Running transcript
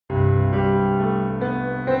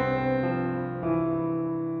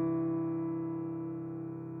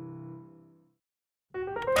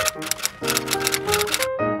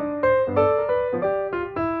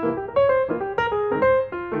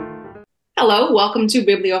Hello, welcome to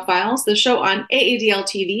Bibliophiles, the show on AADL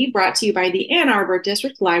TV, brought to you by the Ann Arbor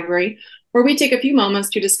District Library, where we take a few moments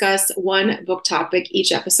to discuss one book topic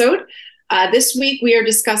each episode. This week, we are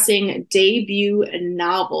discussing debut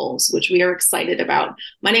novels, which we are excited about.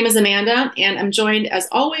 My name is Amanda, and I'm joined, as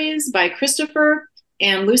always, by Christopher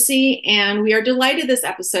and Lucy, and we are delighted this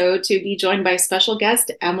episode to be joined by special guest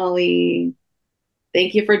Emily.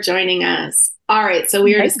 Thank you for joining us. All right, so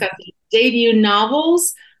we are discussing debut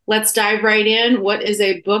novels. Let's dive right in. What is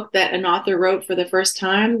a book that an author wrote for the first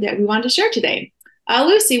time that we want to share today?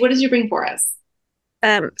 Lucy, what did you bring for us?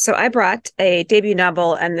 So I brought a debut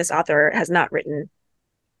novel, and this author has not written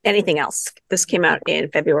anything else. This came out in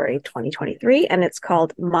February 2023, and it's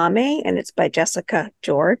called Mame, and it's by Jessica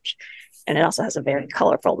George. And it also has a very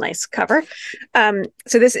colorful, nice cover.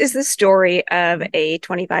 So this is the story of a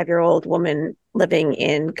 25-year-old woman living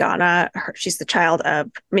in Ghana. She's the child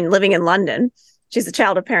of, living in London. She's the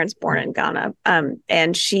child of parents born in Ghana.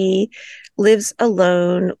 And she lives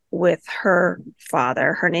alone with her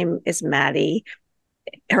father. Her name is Maddie.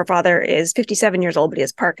 Her father is 57 years old, but he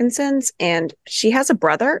has Parkinson's. And she has a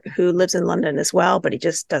brother who lives in London as well, but he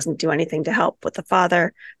just doesn't do anything to help with the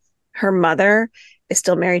father. Her mother is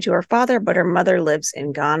still married to her father, but her mother lives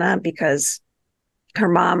in Ghana because her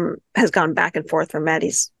mom has gone back and forth from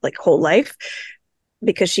Maddie's whole life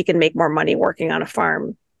because she can make more money working on a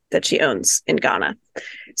farm that she owns in Ghana.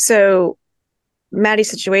 So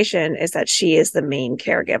Maddie's situation is that she is the main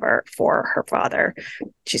caregiver for her father.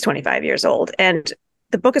 She's 25 years old. And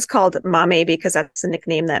the book is called Mame because that's the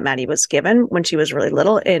nickname that Maddie was given when she was really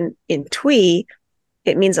little. In Twi,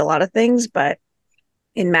 it means a lot of things, but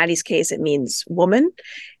in Maddie's case, it means woman.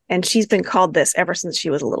 And she's been called this ever since she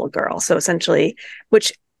was a little girl. So essentially,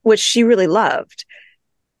 which she really loved.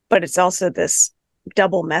 But it's also this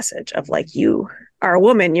double message of you are a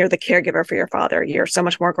woman, you're the caregiver for your father. You're so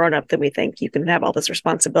much more grown up than we think. You can have all this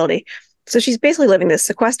responsibility. So she's basically living this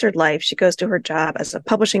sequestered life. She goes to her job as a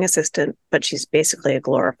publishing assistant, but she's basically a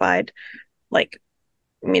glorified,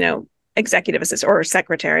 executive assistant or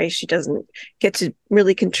secretary. She doesn't get to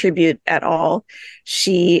really contribute at all.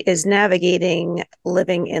 She is navigating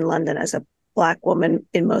living in London as a Black woman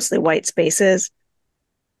in mostly white spaces.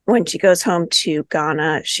 When she goes home to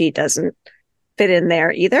Ghana, she doesn't fit in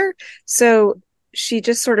there either. So she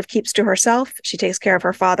just sort of keeps to herself. She takes care of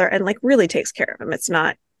her father and really takes care of him. It's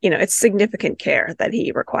not, it's significant care that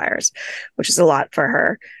he requires, which is a lot for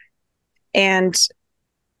her. And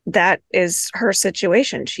that is her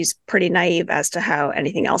situation. She's pretty naive as to how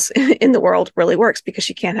anything else in the world really works because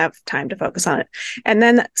she can't have time to focus on it. And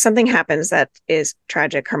then something happens that is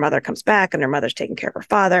tragic. Her mother comes back and her mother's taking care of her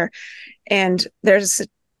father. And there's a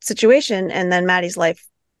situation, and then Maddie's life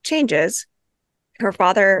changes. Her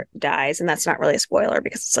father dies, and that's not really a spoiler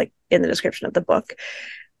because it's in the description of the book.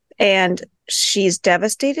 And she's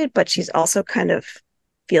devastated, but she's also kind of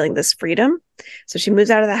feeling this freedom. So she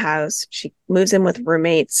moves out of the house. She moves in with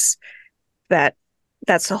roommates.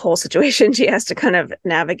 That's the whole situation she has to kind of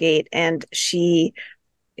navigate. And she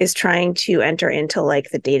is trying to enter into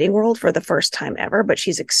the dating world for the first time ever, but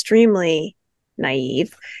she's extremely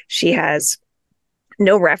naive. She has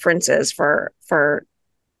no references for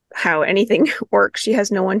how anything works. She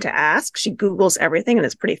has no one to ask. She Googles everything, and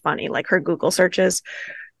it's pretty funny. Her Google searches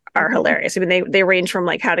are hilarious. They range from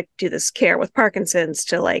how to do this care with Parkinson's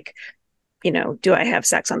to do I have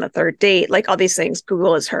sex on the third date? All these things.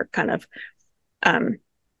 Google is her kind of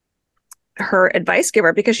her advice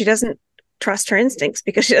giver because she doesn't trust her instincts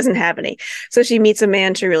because she doesn't have any. So she meets a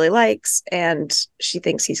man she really likes, and she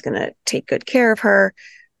thinks he's going to take good care of her.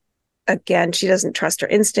 Again, she doesn't trust her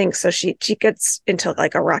instincts, so she gets into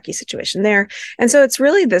a rocky situation there. And so it's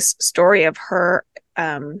really this story of her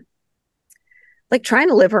trying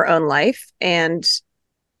to live her own life and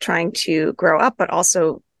trying to grow up, but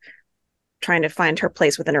also trying to find her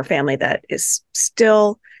place within her family that is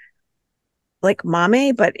still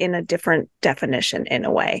Mame, but in a different definition in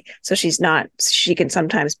a way. So she can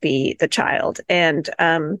sometimes be the child. And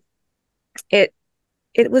it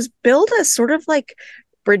was billed as sort of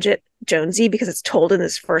Bridget Jonesy because it's told in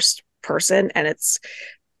this first person, and it's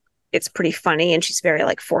pretty funny, and she's very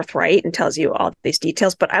forthright and tells you all these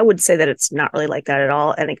details. But I would say that it's not really like that at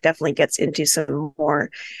all, and it definitely gets into some more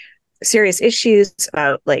serious issues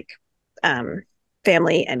about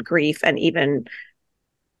family and grief, and even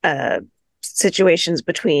situations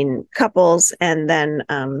between couples. And then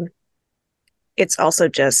it's also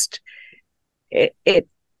just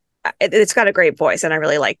it's got a great voice, and I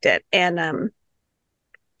really liked it. And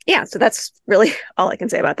yeah, so that's really all I can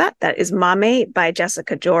say about that. That is Mame by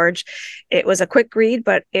Jessica George. It was a quick read,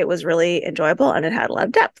 but it was really enjoyable and it had a lot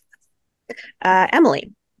of depth.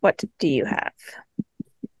 Emily, what do you have?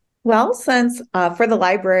 Well, since for the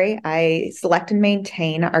library, I select and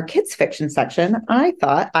maintain our kids fiction section, I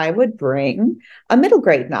thought I would bring a middle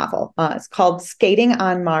grade novel. It's called Skating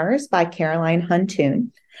on Mars by Caroline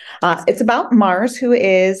Huntoon. It's about Mars, who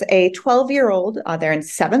is a 12-year-old. They're in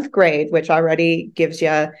seventh grade, which already gives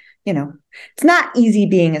you, it's not easy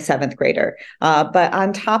being a seventh grader. But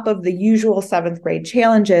on top of the usual seventh grade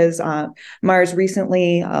challenges, Mars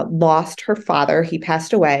recently lost her father. He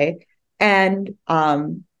passed away. And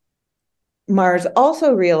Mars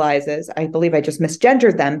also realizes, I believe I just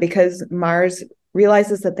misgendered them, because Mars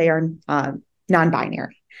realizes that they are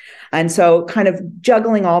non-binary. And so kind of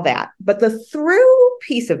juggling all that. But the through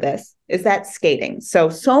piece of this is that skating. So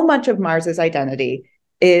much of Mars's identity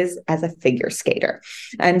is as a figure skater.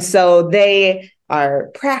 And so they are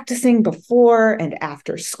practicing before and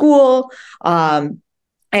after school. And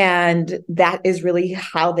that is really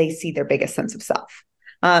how they see their biggest sense of self.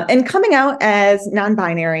 And coming out as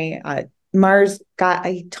non-binary, Mars got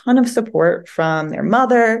a ton of support from their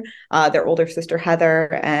mother, their older sister,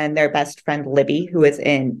 Heather, and their best friend, Libby, who is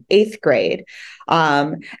in eighth grade.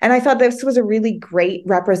 And I thought this was a really great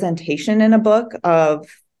representation in a book of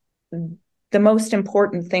the most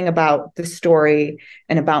important thing about the story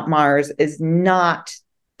and about Mars is not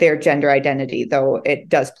their gender identity, though it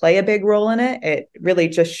does play a big role in it. It really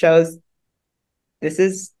just shows this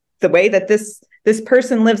is the way that this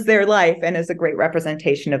person lives their life and is a great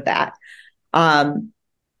representation of that.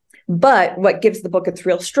 But what gives the book its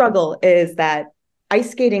real struggle is that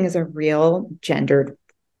ice skating is a real gendered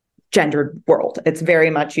world. It's very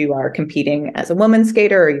much you are competing as a woman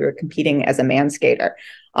skater or you're competing as a man skater.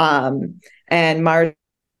 And Mars,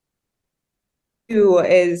 who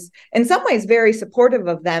is in some ways very supportive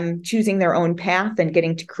of them choosing their own path and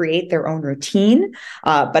getting to create their own routine.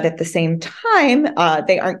 But at the same time,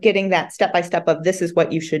 they aren't getting that step-by-step of this is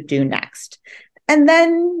what you should do next. And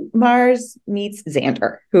then Mars meets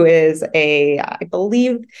Xander, who is I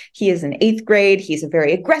believe he is in eighth grade. He's a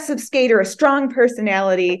very aggressive skater, a strong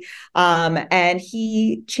personality. And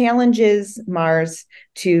he challenges Mars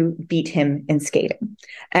to beat him in skating.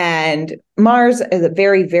 And Mars is a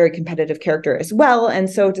very, very competitive character as well. And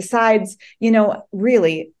so decides,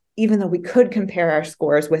 really, even though we could compare our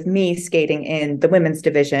scores with me skating in the women's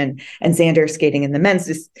division and Xander skating in the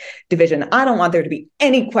men's division, I don't want there to be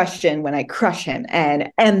any question when I crush him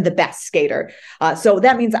and am the best skater. So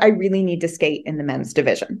that means I really need to skate in the men's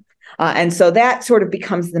division. And so that sort of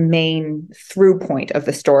becomes the main through point of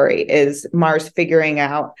the story is Mars figuring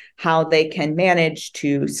out how they can manage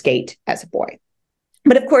to skate as a boy.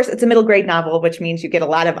 But of course, it's a middle grade novel, which means you get a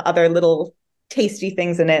lot of other little tasty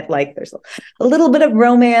things in it, like there's a little bit of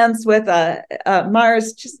romance with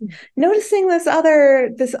Mars just noticing this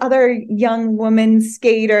other young woman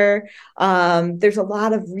skater. There's a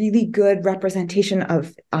lot of really good representation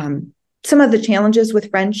of some of the challenges with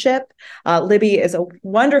friendship. Libby is a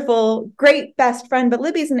wonderful, great best friend, but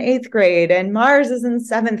Libby's in eighth grade and Mars is in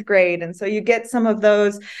seventh grade. And so you get some of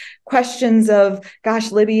those questions of,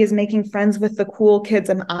 gosh, Libby is making friends with the cool kids.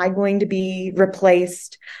 Am I going to be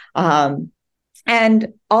replaced?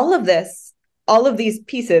 And all of these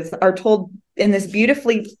pieces are told in this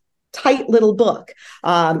beautifully tight little book.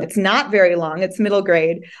 It's not very long, it's middle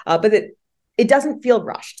grade, but it doesn't feel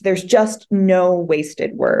rushed. There's just no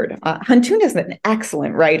wasted word. Huntoon is an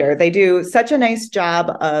excellent writer. They do such a nice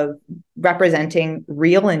job of representing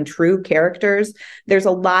real and true characters. There's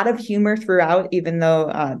a lot of humor throughout, even though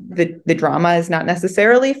the drama is not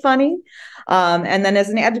necessarily funny. And then as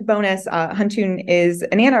an added bonus, Huntoon is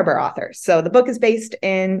an Ann Arbor author. So the book is based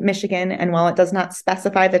in Michigan. And while it does not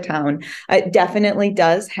specify the town, it definitely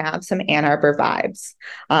does have some Ann Arbor vibes.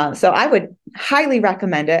 So I would highly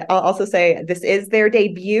recommend it. I'll also say this is their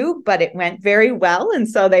debut, but it went very well. And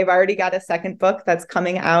so they've already got a second book that's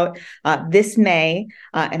coming out this May.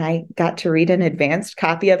 And I got to read an advanced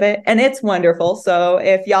copy of it. And it's wonderful. So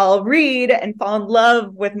if y'all read and fall in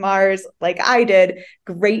love with Mars like I did,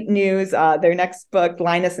 great news. Their next book,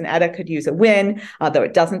 Linus and Etta, could use a win, though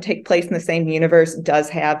it doesn't take place in the same universe, does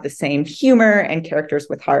have the same humor and characters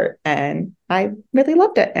with heart. And I really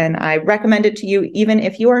loved it. And I recommend it to you, even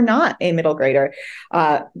if you are not a middle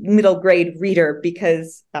grade reader,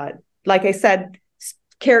 because like I said,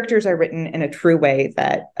 characters are written in a true way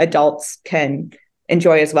that adults can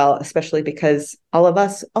enjoy as well, especially because all of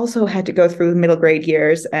us also had to go through middle grade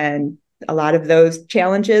years, and a lot of those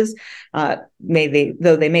challenges, though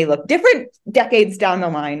they may look different decades down the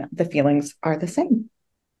line, the feelings are the same.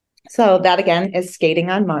 So that again is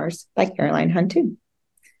Skating on Mars by Caroline Huntoon.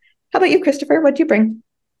 How about you, Christopher? What'd you bring?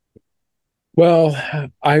 Well,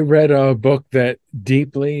 I read a book that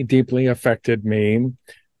deeply, deeply affected me.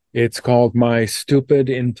 It's called My Stupid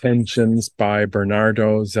Intentions by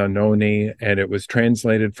Bernardo Zanoni, and it was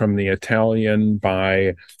translated from the Italian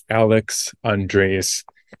by Alex Andres.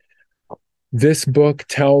 This book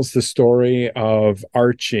tells the story of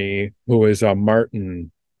Archie, who is a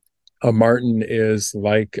marten. A marten is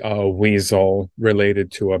like a weasel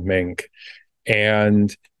related to a mink.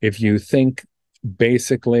 And if you think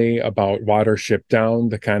basically about Watership Down,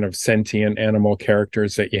 the kind of sentient animal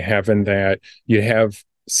characters that you have in that, you have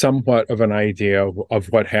somewhat of an idea of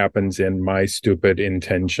what happens in My Stupid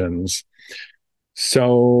Intentions.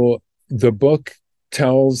 So the book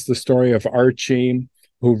tells the story of Archie,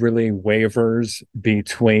 who really wavers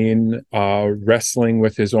between wrestling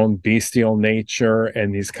with his own bestial nature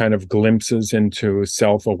and these kind of glimpses into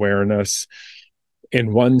self-awareness.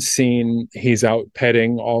 In one scene, he's out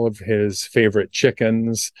petting all of his favorite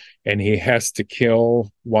chickens, and he has to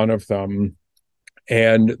kill one of them.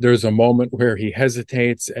 And there's a moment where he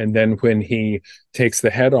hesitates, and then when he takes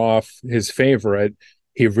the head off his favorite,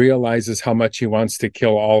 he realizes how much he wants to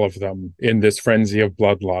kill all of them in this frenzy of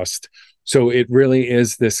bloodlust. So it really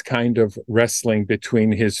is this kind of wrestling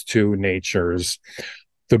between his two natures.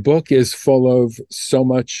 The book is full of so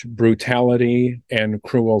much brutality and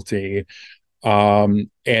cruelty,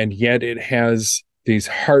 and yet it has these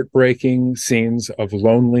heartbreaking scenes of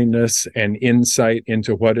loneliness and insight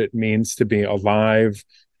into what it means to be alive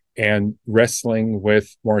and wrestling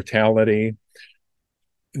with mortality.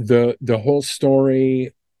 The whole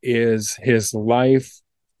story is his life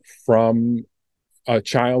from a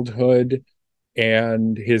childhood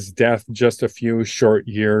and his death just a few short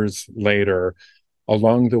years later.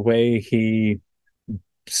 Along the way, he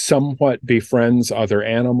somewhat befriends other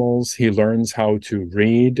animals. He learns how to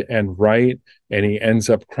read and write, and he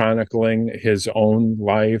ends up chronicling his own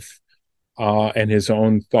life and his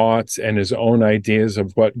own thoughts and his own ideas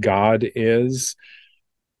of what God is.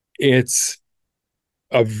 It's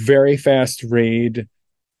a very fast read.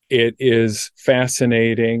 It is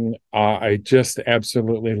fascinating. I just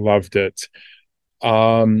absolutely loved it.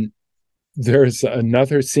 There's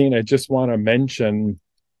another scene I just want to mention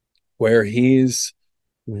where he's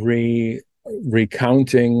recounting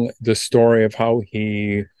the story of how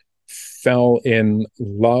he fell in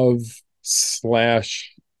love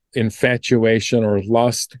slash infatuation or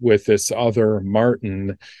lust with this other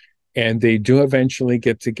marten, and they do eventually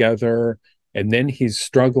get together. And then he's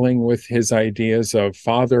struggling with his ideas of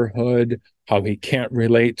fatherhood, how he can't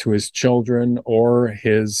relate to his children or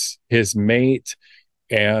his mate,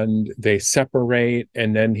 and they separate,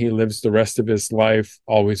 and then he lives the rest of his life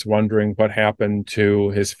always wondering what happened to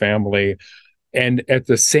his family. And at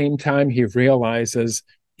the same time, he realizes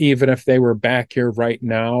even if they were back here right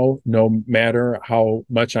now, no matter how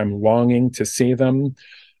much I'm longing to see them,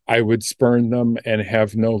 I would spurn them and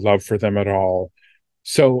have no love for them at all.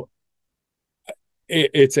 So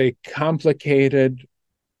it's a complicated,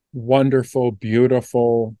 wonderful,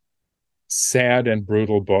 beautiful, sad, and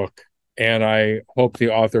brutal book. And I hope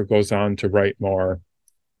the author goes on to write more.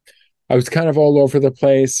 I was kind of all over the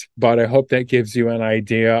place, but I hope that gives you an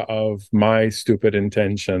idea of my stupid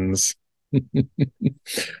intentions.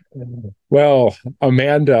 Well,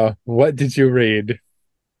 Amanda, what did you read?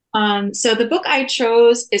 So the book I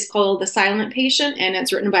chose is called The Silent Patient, and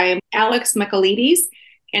it's written by Alex Michaelides,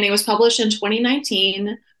 and it was published in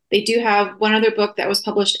 2019. They do have one other book that was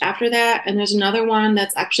published after that, and there's another one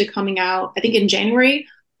that's actually coming out, I think, in January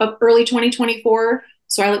of early 2024.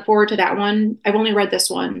 So I look forward to that one. I've only read this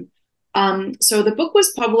one. So the book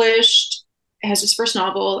was published as his first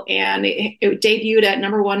novel, and it debuted at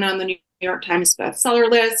 #1 on the New York Times bestseller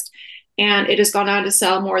list, and it has gone on to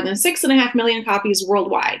sell more than 6.5 million copies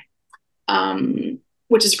worldwide,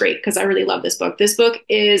 which is great because I really love this book. This book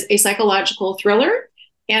is a psychological thriller,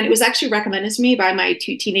 and it was actually recommended to me by my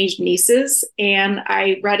 2 teenage nieces, and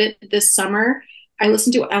I read it this summer. I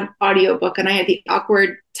listened to an audiobook, and I had the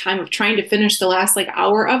awkward time of trying to finish the last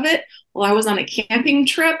hour of it while I was on a camping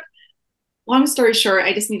trip. Long story short,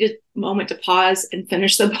 I just needed a moment to pause and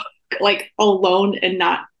finish the book alone and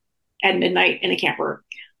not at midnight in a camper.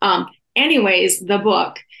 Anyways, the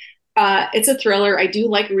book, it's a thriller. I do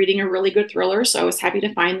like reading a really good thriller, so I was happy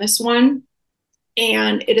to find this one.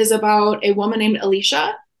 And it is about a woman named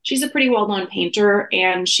Alicia. She's a pretty well-known painter,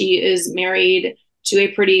 and she is married to a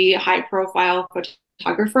pretty high-profile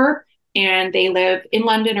photographer. And they live in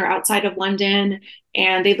London or outside of London,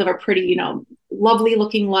 and they live a pretty,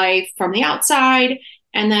 lovely-looking life from the outside.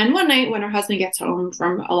 And then one night when her husband gets home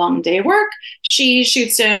from a long day of work, she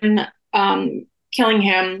shoots him, killing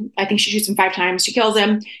him. I think she shoots him 5 times. She kills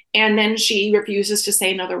him, and then she refuses to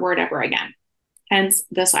say another word ever again. Hence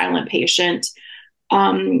the silent patient.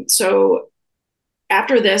 So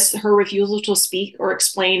after this, her refusal to speak or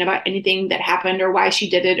explain about anything that happened or why she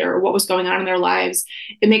did it or what was going on in their lives,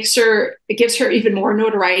 it gives her even more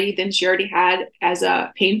notoriety than she already had as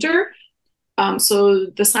a painter. So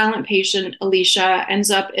the silent patient, Alicia,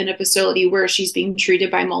 ends up in a facility where she's being treated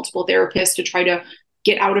by multiple therapists to try to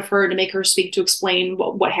get out of her, to make her speak, to explain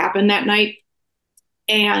what happened that night.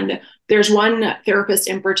 And there's one therapist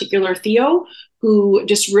in particular, Theo, who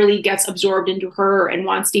just really gets absorbed into her and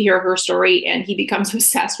wants to hear her story. And he becomes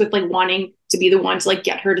obsessed with like wanting to be the one to like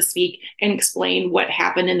get her to speak and explain what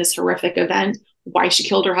happened in this horrific event, why she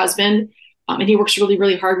killed her husband. And he works really,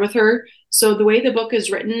 really hard with her. So the way the book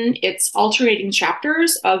is written, it's alternating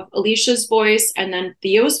chapters of Alicia's voice and then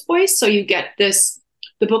Theo's voice. So you get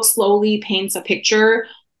the book slowly paints a picture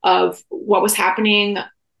of what was happening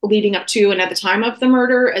leading up to and at the time of the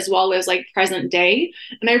murder, as well as like present day.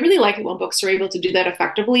 And I really like it when books are able to do that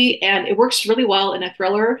effectively. And it works really well in a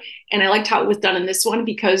thriller. And I liked how it was done in this one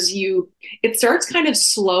because it starts kind of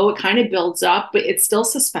slow, it kind of builds up, but it's still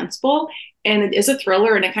suspenseful. And it is a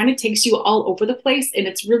thriller and it kind of takes you all over the place. And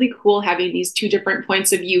it's really cool having these two different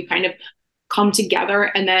points of view kind of come together.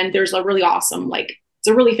 And then there's a really awesome, like, it's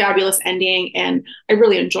a really fabulous ending. And I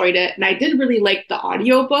really enjoyed it. And I did really like the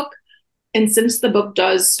audiobook. And since the book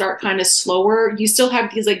does start kind of slower, you still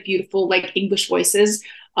have these like beautiful like English voices,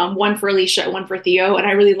 one for Alicia, one for Theo. And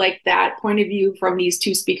I really like that point of view from these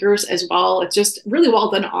two speakers as well. It's just really well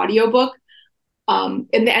done audiobook. And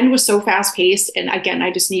the end was so fast paced. And again,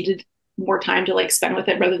 I just needed more time to like spend with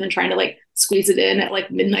it rather than trying to like squeeze it in at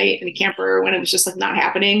like midnight in a camper when it was just like not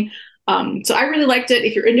happening. So I really liked it.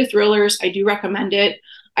 If you're into thrillers, I do recommend it.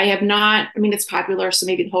 I have not, I mean, it's popular, so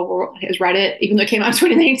maybe the whole world has read it, even though it came out in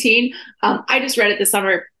 2019. I just read it this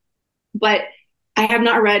summer, but I have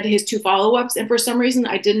not read his two follow-ups. And for some reason,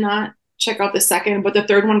 I did not check out the second, but the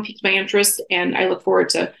third one piqued my interest. And I look forward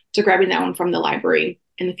to grabbing that one from the library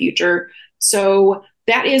in the future. So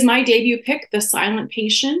that is my debut pick, The Silent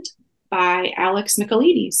Patient by Alex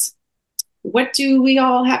Michaelides. What do we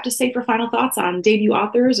all have to say for final thoughts on debut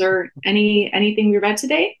authors or anything we read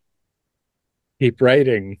today? Keep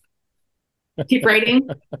writing. Keep writing.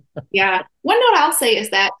 Yeah. One note I'll say is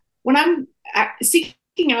that when I'm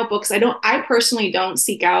seeking out books, I personally don't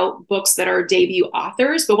seek out books that are debut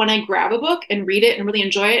authors, but when I grab a book and read it and really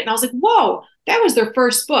enjoy it, and I was like, whoa, that was their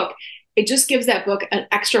first book. It just gives that book an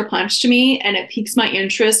extra punch to me, and it piques my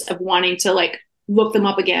interest of wanting to like look them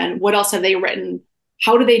up again. What else have they written?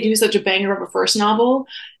 How do they do such a banger of a first novel?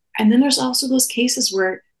 And then there's also those cases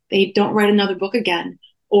where they don't write another book again,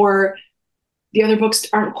 or the other books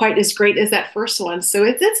aren't quite as great as that first one. So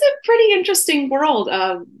it's a pretty interesting world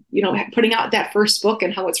of, putting out that first book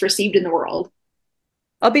and how it's received in the world.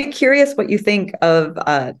 I'll be curious what you think of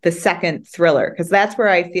the second thriller, because that's where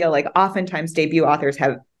I feel like oftentimes debut authors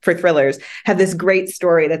for thrillers have this great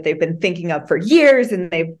story that they've been thinking of for years and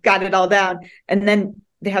they've got it all down. And then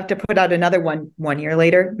they have to put out another one year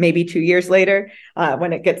later, maybe 2 years later,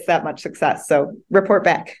 when it gets that much success. So report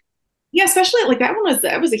back. Yeah, especially like that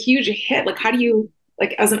was a huge hit. Like, how do you,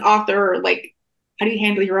 like, as an author, like, how do you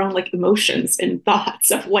handle your own like emotions and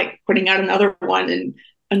thoughts of like putting out another one and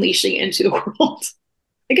unleashing it into the world?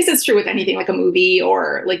 I guess it's true with anything like a movie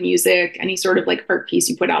or like music, any sort of like art piece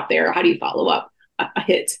you put out there. How do you follow up a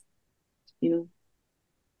hit?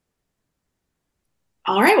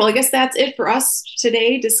 All right. Well, I guess that's it for us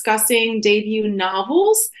today discussing debut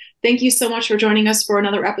novels. Thank you so much for joining us for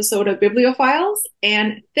another episode of Bibliophiles.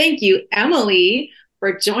 And thank you, Emily,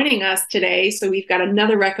 for joining us today. So we've got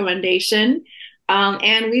another recommendation.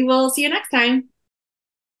 And we will see you next time.